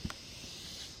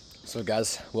So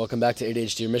guys, welcome back to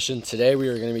ADHD Mission. Today we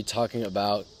are going to be talking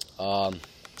about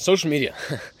social media.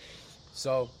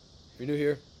 So, if you're new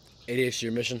here,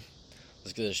 ADHD Mission,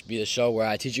 this is going to be the show where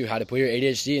I teach you how to put your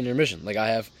ADHD in your mission, like I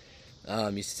have.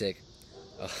 Used to take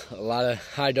a lot of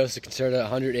high dose of Concerta,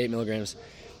 108 milligrams,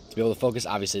 to be able to focus.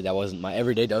 Obviously, that wasn't my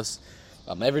everyday dose.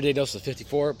 My everyday dose was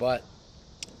 54, but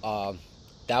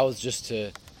that was just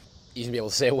to even be able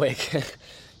to stay awake.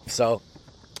 So,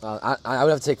 I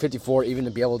would have to take 54 even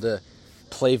to be able to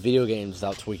play video games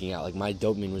without tweaking out. Like, my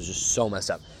dopamine was just so messed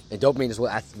up. And dopamine is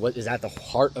what is at the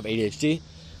heart of ADHD.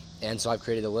 And so I've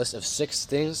created a list of 6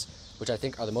 things which I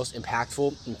think are the most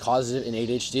impactful and causative in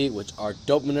ADHD, which are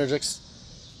dopaminergics,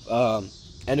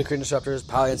 endocrine disruptors,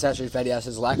 polyunsaturated fatty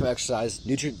acids, lack of exercise,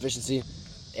 nutrient deficiency,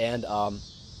 and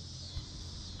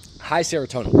high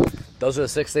serotonin. Those are the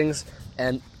 6 things.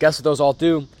 And guess what those all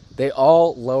do? They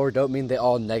all lower dopamine. They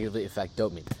all negatively affect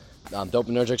dopamine.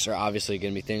 Dopaminergics are obviously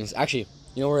going to be things. Actually,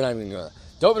 you know, we're not even going to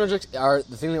go there. Dopaminergics are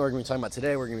the thing that we're going to be talking about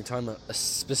today. We're going to be talking about a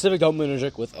specific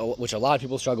dopaminergic which a lot of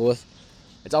people struggle with.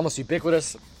 It's almost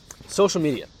ubiquitous. Social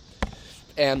media.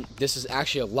 And this is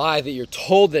actually a lie that you're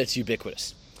told that it's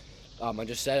ubiquitous. I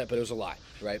just said it, but it was a lie,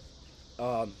 right?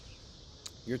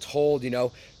 You're told,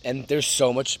 and there's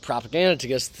so much propaganda to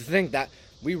get us to think that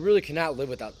we really cannot live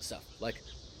without this stuff. Like,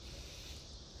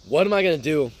 what am I going to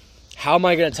do? How am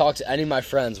I going to talk to any of my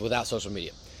friends without social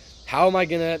media? How am I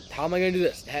going to do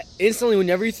this? Instantly,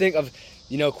 whenever you think of,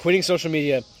 quitting social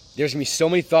media, there's going to be so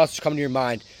many thoughts come to your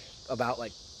mind about,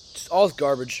 like, just all this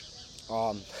garbage.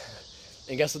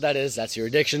 And guess what that is? That's your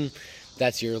addiction.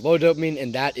 That's your low dopamine,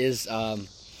 and that is and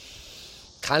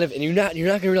you're not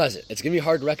going to realize it. It's going to be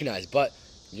hard to recognize, but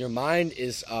your mind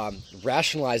is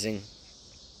rationalizing.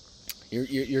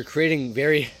 You're creating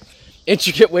very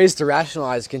intricate ways to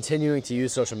rationalize continuing to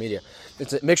use social media.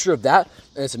 It's a mixture of that,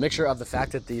 and it's a mixture of the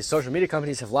fact that these social media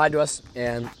companies have lied to us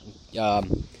and,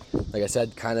 like I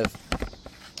said, kind of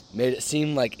made it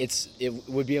seem like it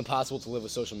would be impossible to live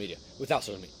without social media.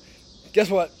 Guess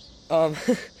what?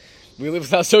 We live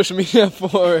without social media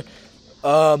for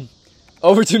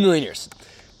over 2 million years.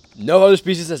 No other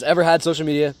species has ever had social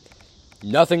media.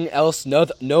 Nothing else,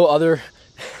 no other.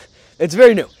 It's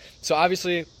very new. So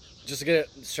obviously, just to get it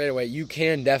straight away, you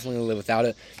can definitely live without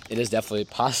it. It is definitely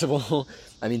possible.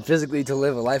 I mean, physically to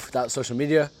live a life without social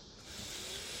media.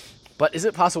 But is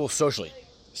it possible socially?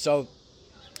 So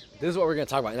this is what we're going to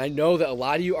talk about. And I know that a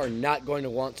lot of you are not going to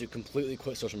want to completely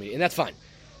quit social media. And that's fine.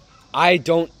 I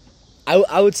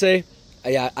would say,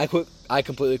 yeah, I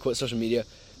completely quit social media.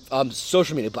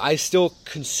 But I still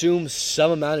consume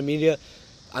some amount of media.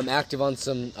 I'm active on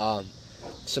some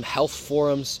health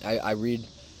forums. I read.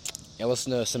 I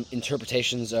listen to some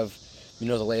interpretations of, the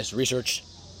latest research,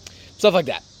 stuff like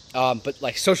that. But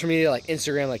like social media, like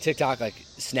Instagram, like TikTok, like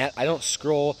Snap, I don't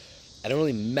scroll. I don't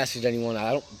really message anyone.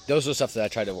 Those are the stuff that I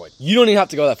try to avoid. You don't even have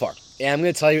to go that far. And I'm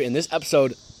going to tell you in this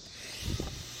episode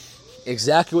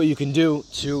exactly what you can do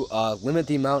to limit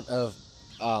the amount of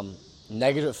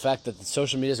negative effect that the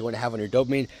social media is going to have on your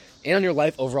dopamine and on your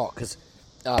life overall. Because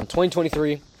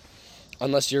 2023,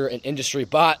 unless you're an industry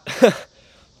bot,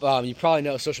 you probably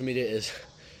know social media is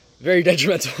very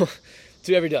detrimental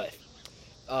to everyday life.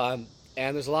 And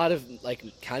there's a lot of,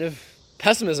 kind of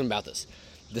pessimism about this.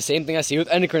 The same thing I see with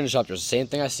endocrine disruptors. The same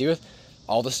thing I see with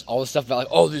all this stuff about,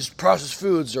 these processed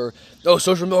foods or,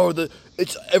 social media,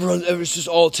 it's just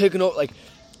all taken over. Like,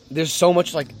 there's so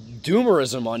much,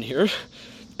 doomerism on here.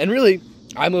 And really,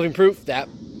 I'm living proof that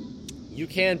you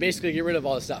can basically get rid of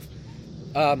all this stuff.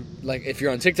 If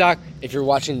you're on TikTok, if you're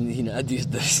watching,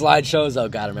 the slideshows, oh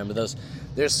God, I remember those.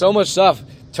 There's so much stuff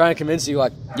trying to convince you,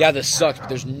 yeah, this sucks, but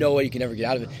there's no way you can ever get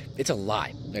out of it. It's a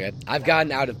lie. Okay, I've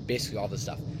gotten out of basically all this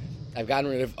stuff. I've gotten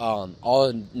rid of all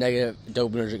the negative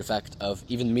dopaminergic effect of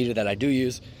even the media that I do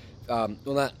use. Well,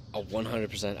 not a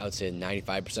 100%, I would say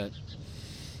 95%.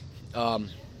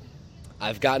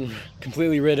 I've gotten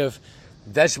completely rid of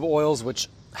vegetable oils, which,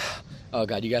 oh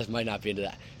God, you guys might not be into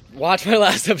that. Watch my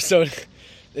last episode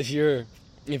if you're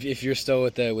still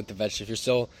with the vegetables. If you're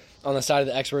still on the side of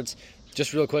the experts,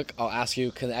 just real quick, I'll ask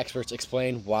you: can the experts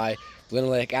explain why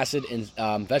linoleic acid in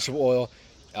vegetable oil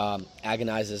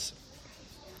agonizes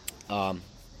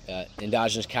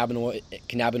endogenous cannabinoid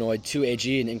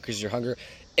 2-AG and increases your hunger?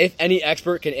 If any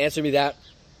expert can answer me that,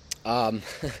 I'll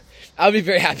be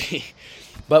very happy.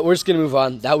 But we're just gonna move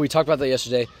on. We talked about that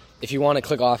yesterday. If you want to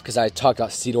click off because I talked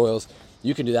about seed oils,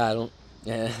 you can do that.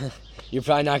 You're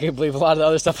probably not going to believe a lot of the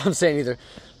other stuff I'm saying either.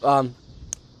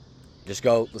 Just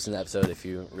go listen to the episode if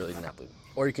you really do not believe it.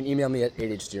 Or you can email me at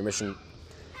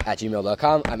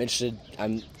adhdyourmission@gmail.com. I'm interested.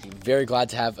 I'm very glad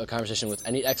to have a conversation with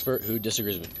any expert who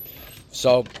disagrees with me.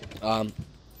 So,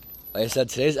 Like I said,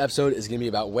 today's episode is going to be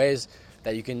about ways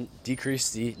that you can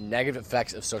decrease the negative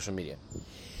effects of social media.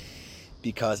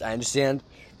 Because I understand,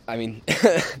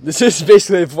 this is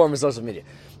basically a form of social media.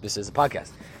 This is a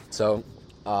podcast. So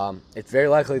it's very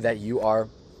likely that you are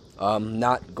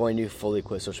not going to fully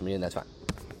quit social media, and that's fine.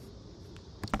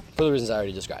 For the reasons I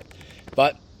already described.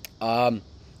 But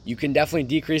you can definitely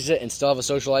decrease it and still have a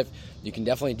social life. You can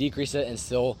definitely decrease it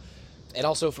and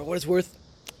also, for what it's worth,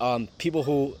 people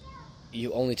who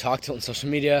you only talk to on social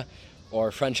media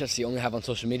or friendships you only have on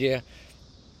social media,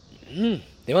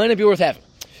 they might not be worth having.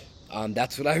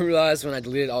 That's what I realized when I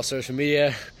deleted all social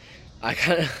media. I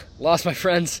kind of lost my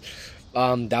friends.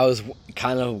 That was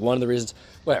kind of one of the reasons.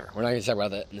 Whatever, we're not going to talk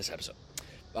about that in this episode.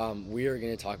 We are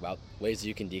going to talk about ways that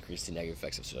you can decrease the negative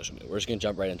effects of social media. We're just going to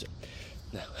jump right into it.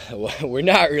 No, we're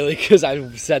not really, because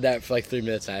I've said that for like 3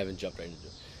 minutes and I haven't jumped right into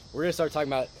it. We're going to start talking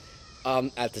about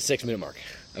at the 6-minute mark,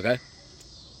 okay?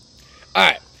 All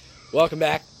right, welcome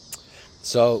back.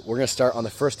 So we're going to start on the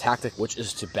first tactic, which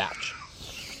is to batch.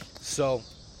 So,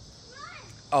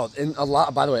 and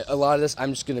by the way, a lot of this,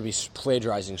 I'm just going to be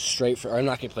plagiarizing or I'm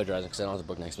not going to plagiarizing because I don't have the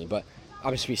book next to me, but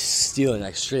I'm just going to be stealing,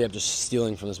 like straight up just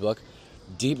stealing from this book.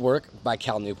 Deep Work by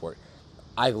Cal Newport.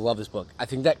 I love this book. I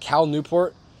think that Cal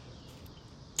Newport,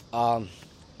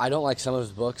 I don't like some of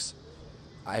his books.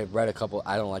 I read a couple,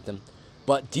 I don't like them.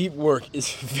 But Deep Work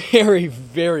is very,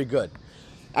 very good.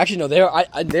 Actually, no,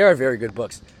 they are very good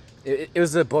books. It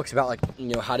was the books about, like,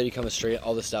 how to become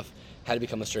all this stuff, how to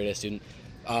become a straight-A student.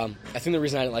 I think the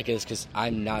reason I didn't like it is because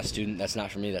I'm not a student. That's not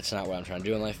for me. That's not what I'm trying to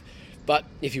do in life. But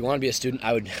if you want to be a student,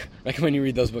 I would recommend you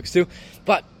read those books too.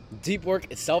 But Deep Work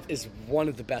itself is one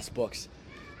of the best books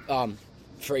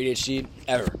for ADHD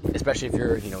ever, especially if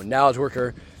you're a knowledge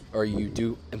worker or you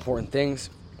do important things.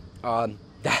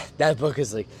 That book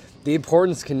is like, the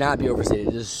importance cannot be overstated.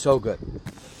 It is so good.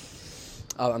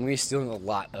 I'm going to be stealing a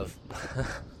lot of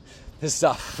this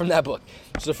stuff from that book.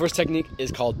 So the first technique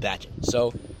is called batching.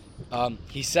 So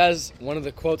he says, one of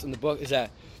the quotes in the book is that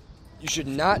you should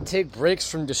not take breaks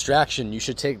from distraction. You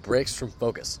should take breaks from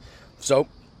focus. So,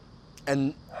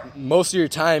 and most of your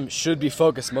time should be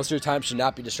focused. Most of your time should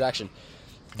not be distraction.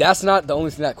 That's not the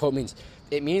only thing that quote means.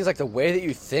 It means like the way that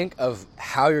you think of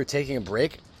how you're taking a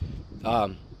break,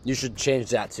 you should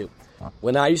change that too.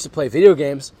 When I used to play video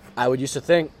games, I would used to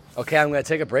think, okay, I'm going to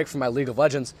take a break from my League of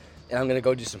Legends and I'm going to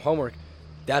go do some homework.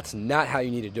 That's not how you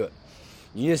need to do it.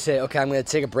 You need to say, okay, I'm going to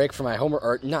take a break from my homework.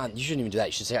 Or, no, you shouldn't even do that.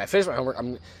 You should say, I finished my homework.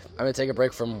 I'm going to take a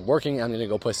break from working and I'm going to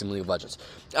go play some League of Legends.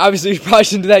 Obviously, you probably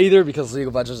shouldn't do that either because League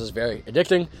of Legends is very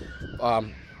addicting.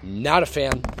 Not a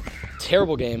fan.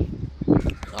 Terrible game.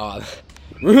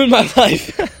 Ruined my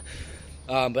life.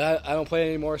 But I don't play it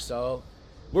anymore, so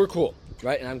we're cool,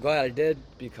 right? And I'm glad I did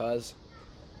because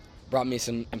it brought me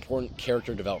some important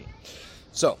character development.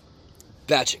 So,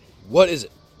 batching. What is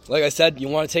it? Like I said, you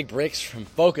want to take breaks from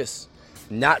focus,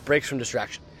 not breaks from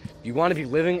distraction. You want to be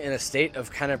living in a state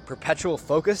of kind of perpetual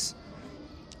focus,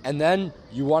 and then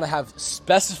you want to have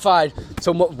specified.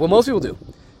 So what most people do,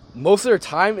 most of their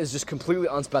time is just completely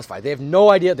unspecified. They have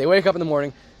no idea. They wake up in the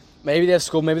morning, maybe they have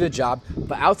school, maybe they have a job,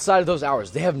 but outside of those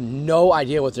hours, they have no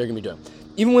idea what they're going to be doing.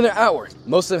 Even when they're at work,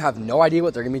 most of them have no idea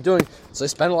what they're going to be doing, so they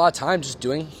spend a lot of time just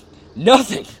doing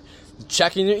nothing.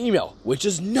 Checking your email, which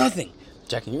is nothing.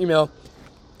 Checking your email.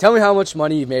 Tell me how much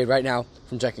money you've made right now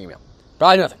from checking email.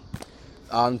 Probably nothing.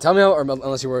 Tell me how, or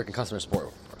unless you work in customer support,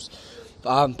 of course.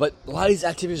 But a lot of these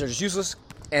activities are just useless,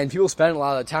 and people spend a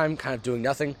lot of the time kind of doing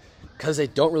nothing because they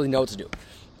don't really know what to do.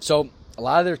 So a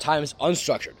lot of their time is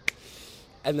unstructured.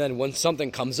 And then when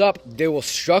something comes up, they will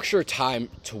structure time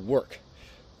to work.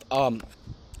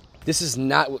 This is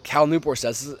not what Cal Newport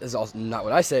says. This is also not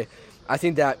what I say. I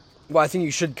think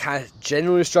you should kind of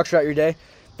genuinely structure out your day,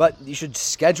 but you should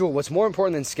schedule. What's more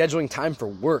important than scheduling time for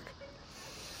work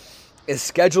is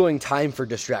scheduling time for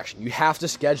distraction. You have to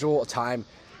schedule a time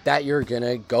that you're going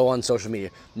to go on social media.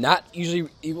 Not usually,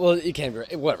 well, it can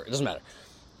be, whatever, it doesn't matter.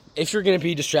 If you're going to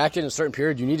be distracted in a certain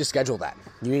period, you need to schedule that.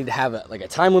 You need to have a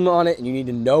time limit on it, and you need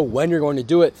to know when you're going to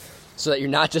do it so that you're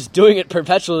not just doing it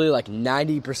perpetually like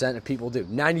 90% of people do.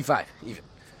 95 even.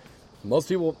 Most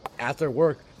people at their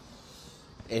work,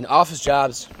 in office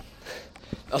jobs,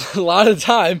 a lot of the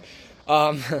time,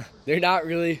 they're not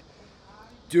really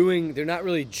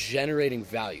generating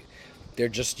value. They're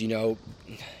just, in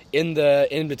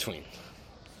between.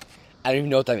 I don't even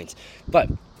know what that means. But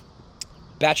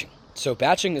batching. So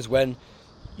batching is when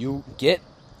you get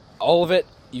all of it,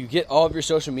 you get all of your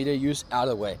social media use out of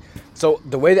the way. So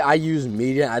the way that I use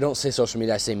media, I don't say social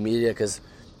media, I say media because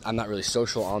I'm not really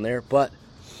social on there, but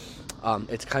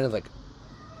it's kind of like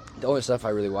the only stuff I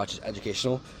really watch is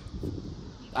educational.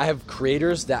 I have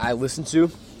creators that I listen to.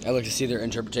 I like to see their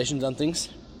interpretations on things.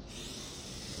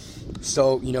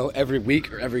 So, every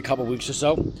week or every couple weeks or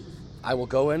so, I will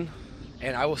go in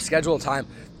and I will schedule a time.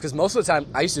 Because most of the time,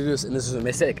 I used to do this, and this is a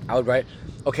mistake. I would write,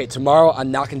 okay, tomorrow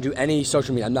I'm not going to do any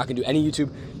social media. I'm not going to do any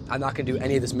YouTube. I'm not going to do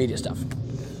any of this media stuff.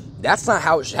 That's not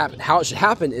how it should happen. How it should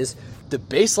happen is the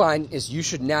baseline is you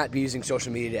should not be using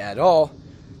social media at all,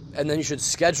 and then you should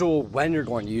schedule when you're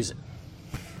going to use it.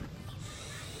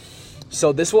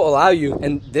 So this will allow you,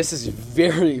 and this is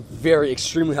very, very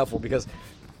extremely helpful, because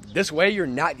this way you're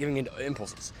not giving into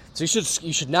impulses. So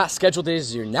you should not schedule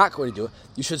days you're not going to do it.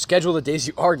 You should schedule the days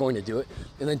you are going to do it,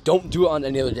 and then don't do it on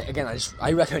any other day. Again,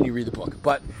 I recommend you read the book,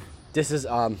 but this is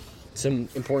some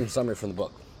important summary from the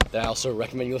book that I also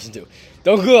recommend you listen to.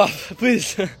 Don't go off,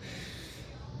 please.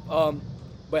 But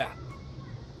yeah,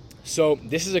 so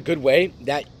this is a good way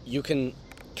that you can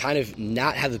kind of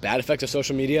not have the bad effects of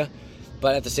social media,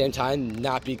 but at the same time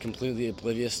not be completely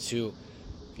oblivious to,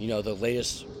 the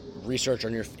latest research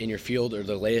in your field, or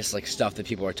the latest stuff that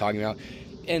people are talking about.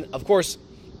 And of course,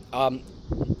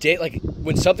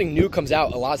 when something new comes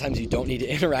out, a lot of times you don't need to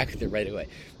interact with it right away.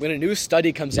 When a new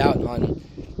study comes out on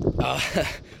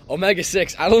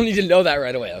omega-6, I don't need to know that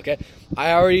right away, okay?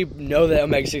 I already know that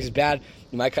omega-6 is bad.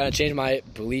 It might kind of change my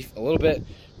belief a little bit.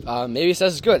 Maybe it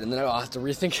says it's good, and then I'll have to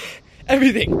rethink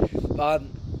everything.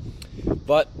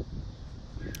 But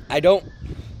I don't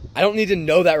need to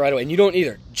know that right away, and you don't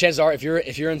either. Chances are, if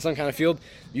you're in some kind of field,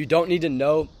 you don't need to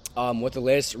know what the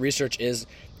latest research is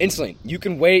instantly. You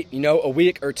can wait, a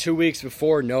week or 2 weeks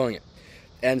before knowing it.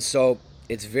 And so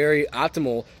it's very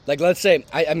optimal. Let's say,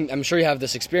 I'm sure you have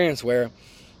this experience where,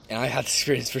 and I have this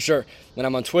experience for sure, when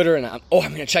I'm on Twitter and I'm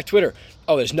going to check Twitter.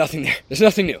 Oh, there's nothing there. There's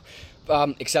nothing new.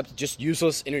 Except just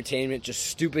useless entertainment, just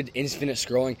stupid, infinite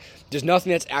scrolling. There's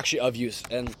nothing that's actually of use.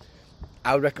 And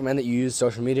I would recommend that you use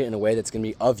social media in a way that's going to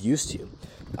be of use to you.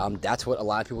 That's what a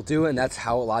lot of people do, and that's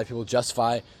how a lot of people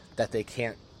justify that they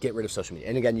can't get rid of social media.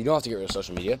 And again, you don't have to get rid of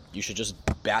social media. You should just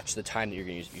batch the time that you're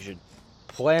going to use. You should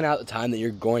plan out the time that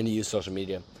you're going to use social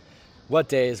media. What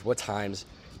days, what times,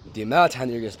 the amount of time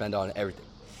that you're going to spend on everything.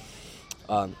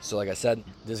 So like I said,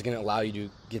 this is going to allow you to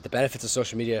get the benefits of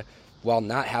social media while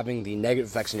not having the negative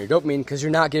effects on your dopamine, because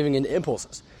you're not giving in to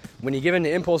impulses. When you give in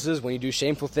to impulses, when you do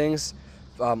shameful things,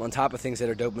 on top of things that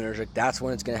are dopaminergic, that's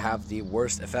when it's going to have the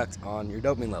worst effect on your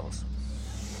dopamine levels.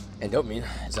 And dopamine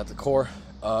is at the core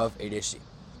of ADHD.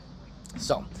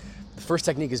 So, the first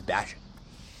technique is batching.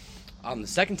 The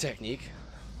second technique,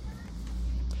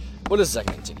 what is the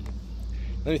second technique?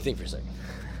 Let me think for a second.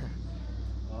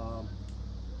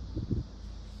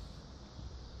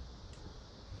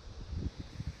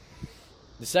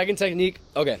 The second technique,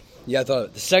 okay, yeah, I thought of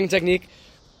it. The second technique,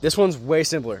 this one's way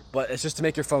simpler, but it's just to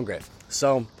make your phone gray.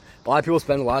 So a lot of people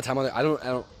spend a lot of time on it. I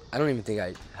don't even think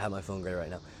I have my phone gray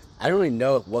right now. I don't really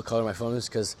know what color my phone is,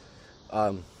 because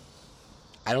I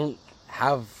don't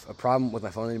have a problem with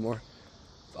my phone anymore.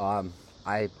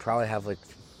 I probably have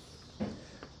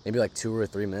maybe 2 or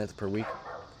 3 minutes per week,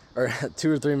 or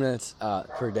 2 or 3 minutes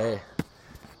per day.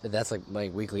 That's my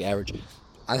weekly average.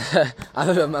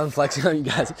 I'm flexing on you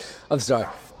guys. I'm sorry,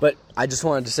 but I just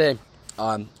wanted to say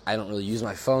I don't really use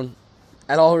my phone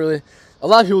at all, really. A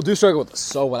lot of people do struggle with this,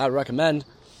 so what I would recommend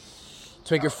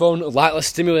to make your phone a lot less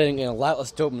stimulating and a lot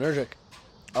less dopaminergic,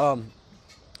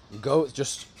 go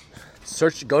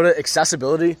to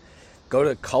accessibility, go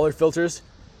to color filters,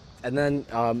 and then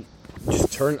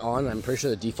just turn on. I'm pretty sure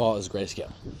the default is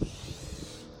grayscale.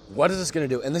 What is this going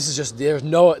to do? And this is just, there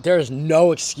is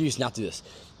no excuse not to do this.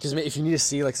 Because if you need to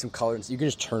see some colors, you can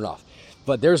just turn it off.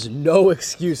 But there's no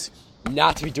excuse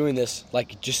not to be doing this.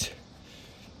 Just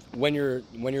when you're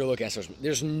looking at social media,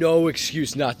 there's no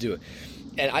excuse not to do it.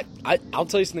 And I'll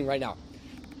tell you something right now.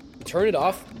 Turn it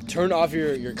off. Turn off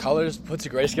your colors. Put to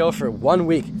grayscale for 1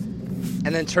 week, and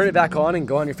then turn it back on and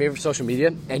go on your favorite social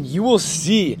media, and you will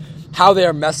see how they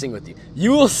are messing with you.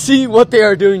 You will see what they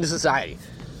are doing to society.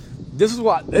 This is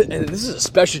and this is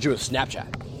especially true with Snapchat.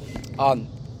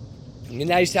 And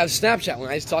I used to have Snapchat when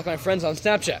I used to talk to my friends on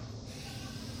Snapchat.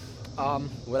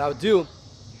 What I would do,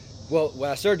 what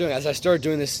I started doing, as I started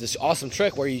doing this awesome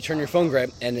trick where you turn your phone gray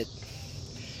and it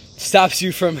stops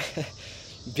you from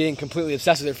being completely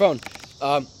obsessed with your phone.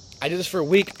 I did this for a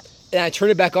week, and I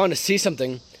turned it back on to see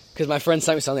something, because my friend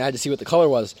sent me something. I had to see what the color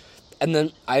was. And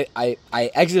then I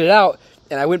exited out,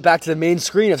 and I went back to the main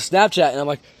screen of Snapchat, and I'm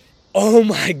like, oh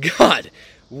my God,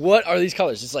 what are these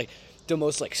colors? It's the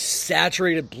most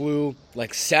saturated blue,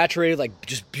 saturated,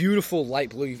 just beautiful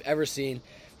light blue you've ever seen.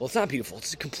 Well, it's not beautiful.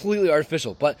 It's completely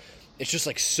artificial, but it's just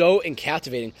so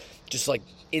captivating, just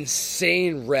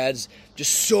insane reds,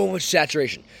 just so much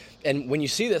saturation. And when you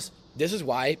see this, this is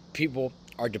why people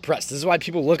are depressed. This is why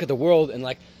people look at the world and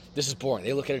like, this is boring.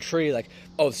 They look at a tree like,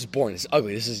 oh, this is boring. This is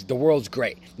ugly. The world's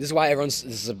great. This is why this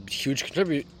is a huge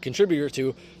contributor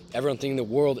to everyone thinking the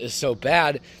world is so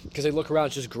bad, because they look around,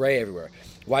 it's just gray everywhere.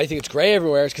 Why do you think it's gray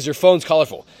everywhere? It's because your phone's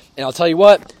colorful. And I'll tell you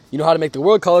what, you know how to make the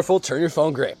world colorful? Turn your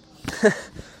phone gray.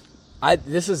 I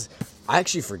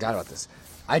actually forgot about this.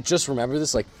 I just remembered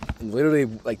this like literally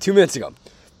like 2 minutes ago.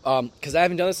 Because I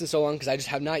haven't done this in so long, because I just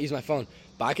have not used my phone.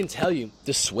 But I can tell you,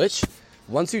 the switch,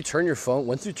 once you turn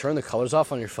the colors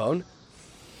off on your phone,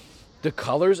 the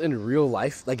colors in real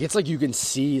life, like it's like you can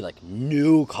see like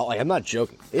new color. Like, I'm not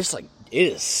joking. It's like, it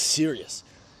is serious.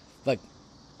 Like,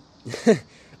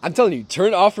 I'm telling you, turn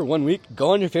it off for 1 week,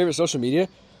 go on your favorite social media,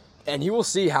 and you will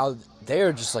see how they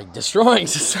are just like destroying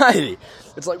society.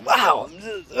 It's like, wow,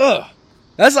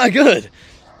 that's not good.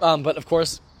 But of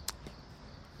course,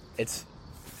 it's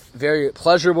very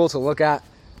pleasurable to look at.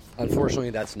 Unfortunately,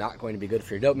 that's not going to be good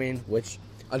for your dopamine, which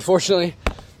unfortunately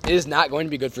is not going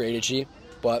to be good for ADHD.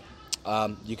 But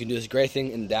you can do this great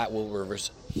thing, and that will reverse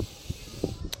it.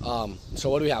 So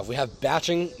what do we have? We have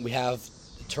batching. We have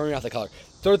turning off the color.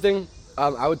 Third thing,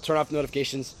 I would turn off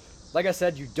notifications. Like I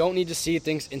said, you don't need to see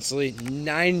things instantly.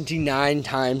 999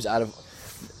 times out of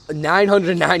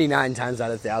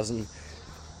 1,000.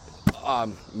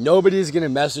 Nobody's going to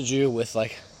message you with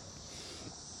like,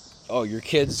 oh, your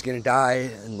kid's going to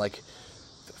die in like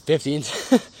 15.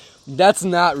 That's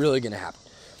not really going to happen.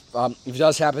 If it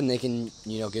does happen, they can,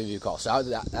 give you a call. So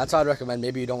that's how I'd recommend.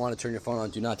 Maybe you don't want to turn your phone on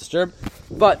Do Not Disturb.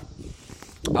 But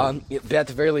at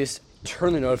the very least,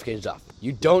 turn the notifications off.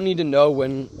 You don't need to know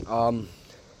when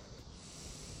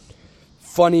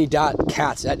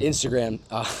funny.cats at Instagram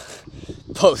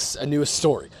posts a new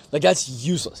story. Like, that's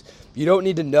useless. You don't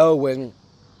need to know when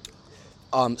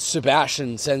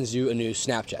Sebastian sends you a new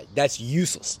Snapchat. That's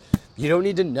useless. You don't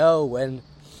need to know when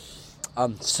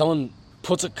someone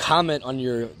puts a comment on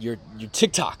your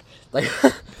TikTok. Like,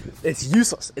 it's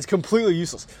useless. It's completely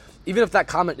useless. Even if that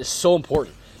comment is so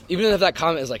important. Even if that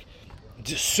comment is like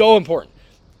just so important.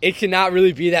 It cannot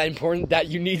really be that important that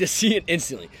you need to see it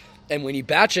instantly. And when you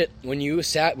batch it, when you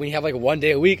have like 1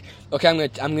 day a week, okay, I'm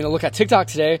gonna look at TikTok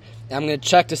today, and I'm gonna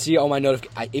check to see all my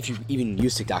notifications. If you even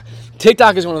use TikTok,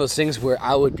 TikTok is one of those things where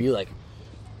I would be like,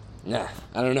 nah,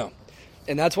 I don't know.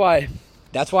 And that's why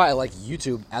I like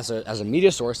YouTube as a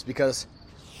media source, because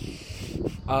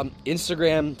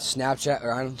Instagram, Snapchat,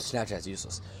 or Snapchat's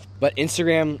useless, but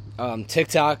Instagram,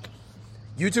 TikTok,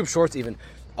 YouTube Shorts, even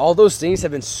all those things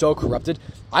have been so corrupted.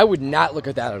 I would not look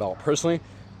at that at all personally.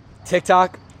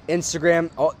 TikTok, Instagram,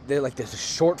 they're like this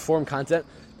short form content.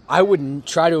 I would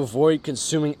try to avoid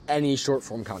consuming any short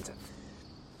form content.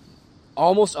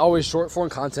 Almost always short form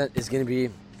content is going to be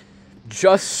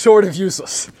just sort of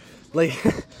useless. Like,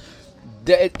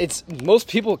 it's most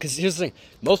people, because here's the thing,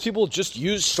 most people just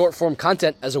use short form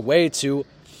content as a way to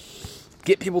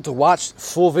get people to watch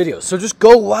full videos. So just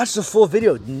go watch the full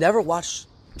video. Never watch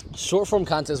short form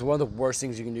content. Is one of the worst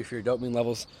things you can do for your dopamine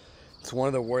levels. It's one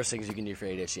of the worst things you can do for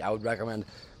ADHD. I would recommend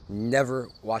never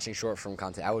watching short form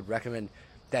content. I would recommend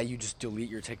that you just delete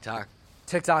your TikTok.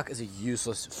 TikTok is a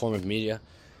useless form of media.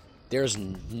 There's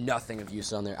nothing of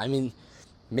use on there. I mean,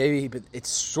 maybe, but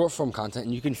it's short form content,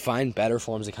 and you can find better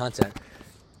forms of content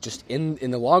just in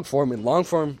the long form. In long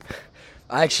form,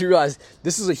 I actually realized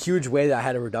this is a huge way that I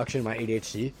had a reduction in my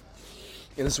ADHD.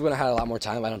 And this is when I had a lot more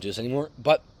time. I don't do this anymore.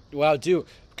 But what I would do,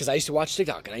 because I used to watch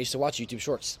TikTok and I used to watch YouTube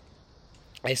Shorts.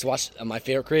 I used to watch my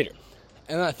favorite creator.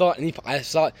 And then I thought,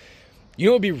 you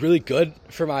know what would be really good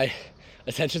for my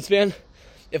attention span?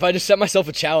 If I just set myself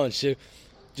a challenge to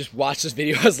just watch this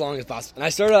video as long as possible. And I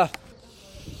started off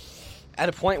at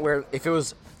a point where if it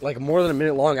was like more than a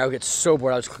minute long, I would get so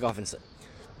bored I would just click off and sit.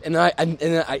 And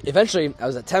then eventually I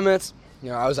was at 10 minutes,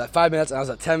 I was at 5 minutes, and I was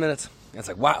at 10 minutes. And it's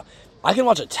like, wow, I can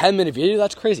watch a 10-minute video?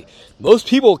 That's crazy. Most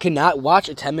people cannot watch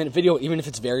a 10-minute video even if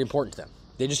it's very important to them.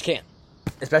 They just can't.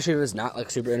 Especially if it's not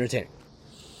like super entertaining.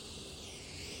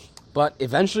 But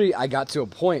eventually I got to a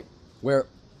point where,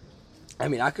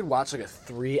 I could watch like a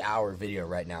 3-hour video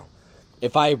right now.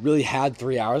 If I really had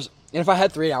 3 hours. And if I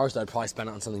had 3 hours, I'd probably spend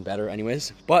it on something better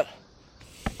anyways. But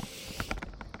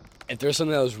if there's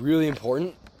something that was really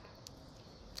important,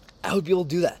 I would be able to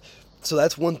do that. So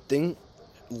that's one thing.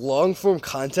 Long-form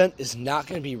content is not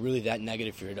going to be really that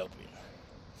negative for your dopamine.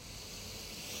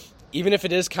 Even if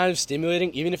it is kind of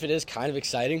stimulating, even if it is kind of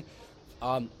exciting,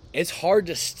 it's hard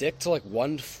to stick to like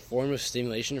one form of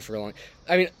stimulation for a long.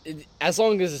 As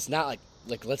long as it's not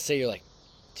like let's say you're like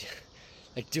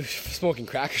smoking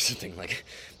crack or something, like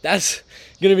that's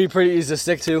gonna be pretty easy to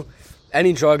stick to.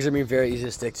 Any drugs are gonna be very easy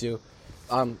to stick to.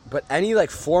 But any like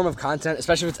form of content,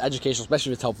 especially if it's educational,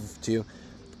 especially if it's helpful to you,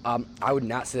 I would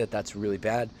not say that that's really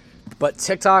bad. But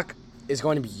TikTok is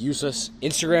going to be useless.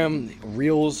 Instagram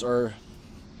Reels, or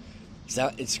is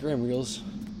that Instagram Reels?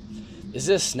 Is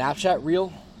this Snapchat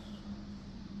Reel?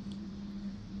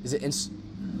 Is it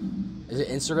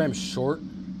Instagram Short?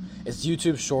 It's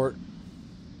YouTube Short.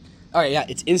 Alright, yeah,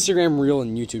 it's Instagram Reel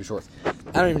and YouTube Short. I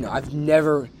don't even know. I've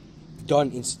never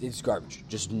done it's garbage.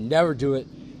 Just never do it.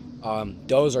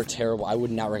 Those are terrible. I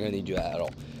would not recommend you do that at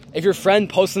all. If your friend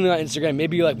posts something on Instagram,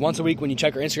 maybe like once a week when you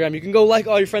check your Instagram, you can go like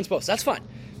all your friends' posts. That's fine.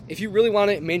 If you really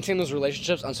want to maintain those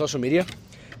relationships on social media,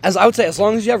 as I would say, as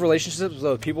long as you have relationships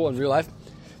with people in real life,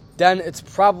 then it's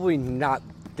probably not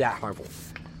that harmful.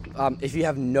 If you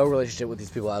have no relationship with these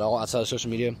people at all outside of social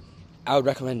media, I would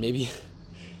recommend maybe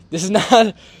this is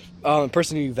not a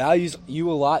person who values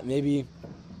you a lot. Maybe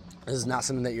this is not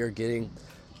something that you're getting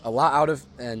a lot out of,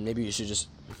 and maybe you should just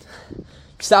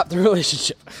stop the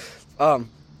relationship.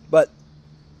 But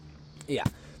yeah,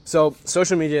 so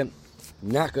social media,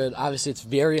 not good. Obviously, it's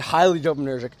very highly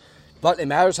dopaminergic, but it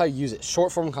matters how you use it.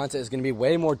 Short form content is going to be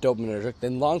way more dopaminergic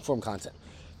than long form content.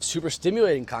 Super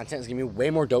stimulating content is going to be way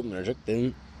more dopaminergic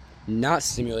than not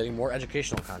stimulating, more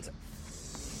educational content.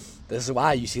 This is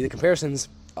why you see the comparisons.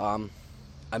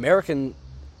 American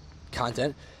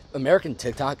content, American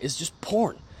TikTok is just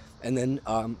porn, and then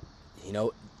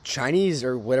Chinese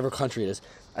or whatever country it is.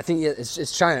 I think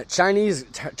it's China. Chinese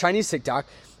TikTok.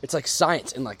 It's like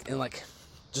science and like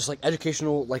just like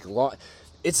educational like law.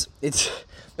 It's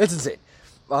insane.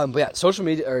 But yeah, social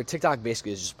media or TikTok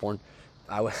basically is just porn.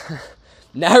 I would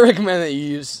not recommend that you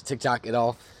use TikTok at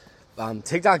all.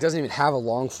 TikTok doesn't even have a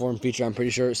long form feature, I'm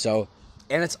pretty sure. So,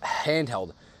 and it's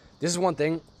handheld. This is one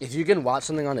thing. If you can watch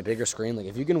something on a bigger screen, like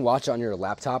if you can watch it on your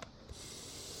laptop,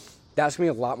 that's going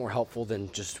to be a lot more helpful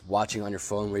than just watching on your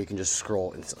phone where you can just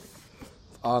scroll instantly.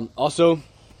 Also,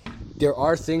 there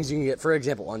are things you can get, for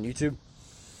example, on YouTube.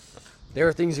 There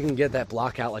are things you can get that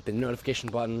block out, like the notification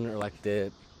button or like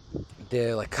the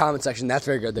like comment section. That's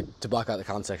very good to block out the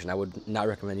comment section. I would not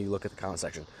recommend you look at the comment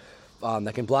section.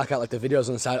 That can block out like the videos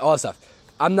on the side, all that stuff.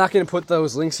 I'm not going to put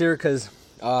those links here because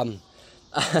I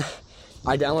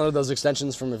downloaded those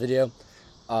extensions from a video,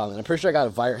 and I'm pretty sure I got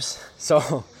a virus.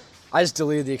 So I just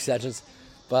deleted the extensions,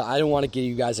 but I don't want to give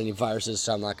you guys any viruses,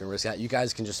 so I'm not going to risk that. You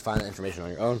guys can just find that information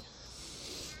on your own.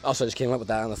 Also, I just came up with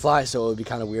that on the fly, so it would be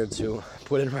kind of weird to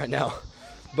put in right now.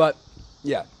 But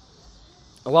yeah,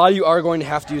 a lot of you are going to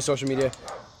have to use social media.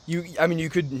 You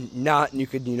could not, and you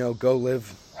could, go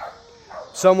live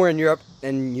somewhere in Europe,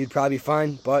 and you'd probably be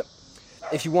fine. But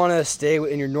if you want to stay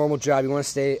in your normal job, you want to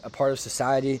stay a part of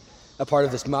society, a part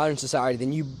of this modern society,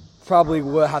 then you probably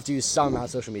will have to use some amount of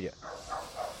social media.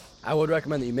 I would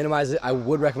recommend that you minimize it. I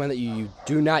would recommend that you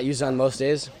do not use it on most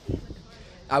days.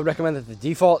 I would recommend that the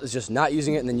default is just not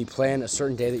using it, and then you plan a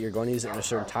certain day that you're going to use it and a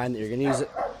certain time that you're going to use it.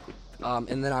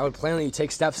 And then I would plan that you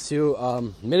take steps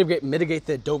to mitigate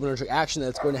the dopaminergic action that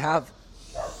it's going to have,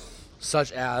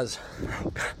 such as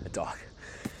a dog,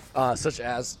 such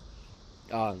as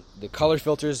the color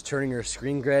filters turning your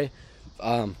screen gray,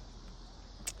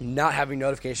 not having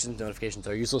notifications. Notifications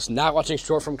are useless. Not watching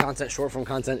short form content. Short form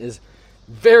content is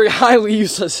very highly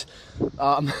useless.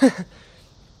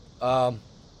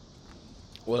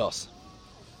 What else?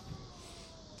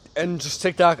 And just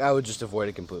TikTok, I would just avoid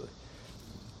it completely.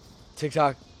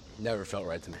 TikTok never felt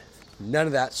right to me. None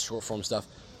of that short form stuff.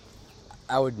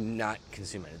 I would not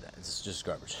consume any of that. It's just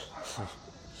garbage.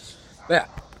 But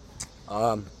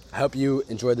yeah, I hope you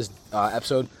enjoyed this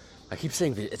episode. I keep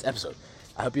saying it's episode.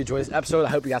 I hope you enjoyed this episode. I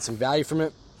hope you got some value from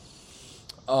it.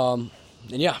 And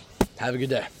yeah, have a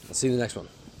good day. I'll see you in the next one.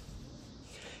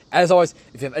 As always,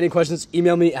 if you have any questions,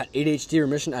 email me at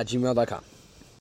adhdremission@gmail.com.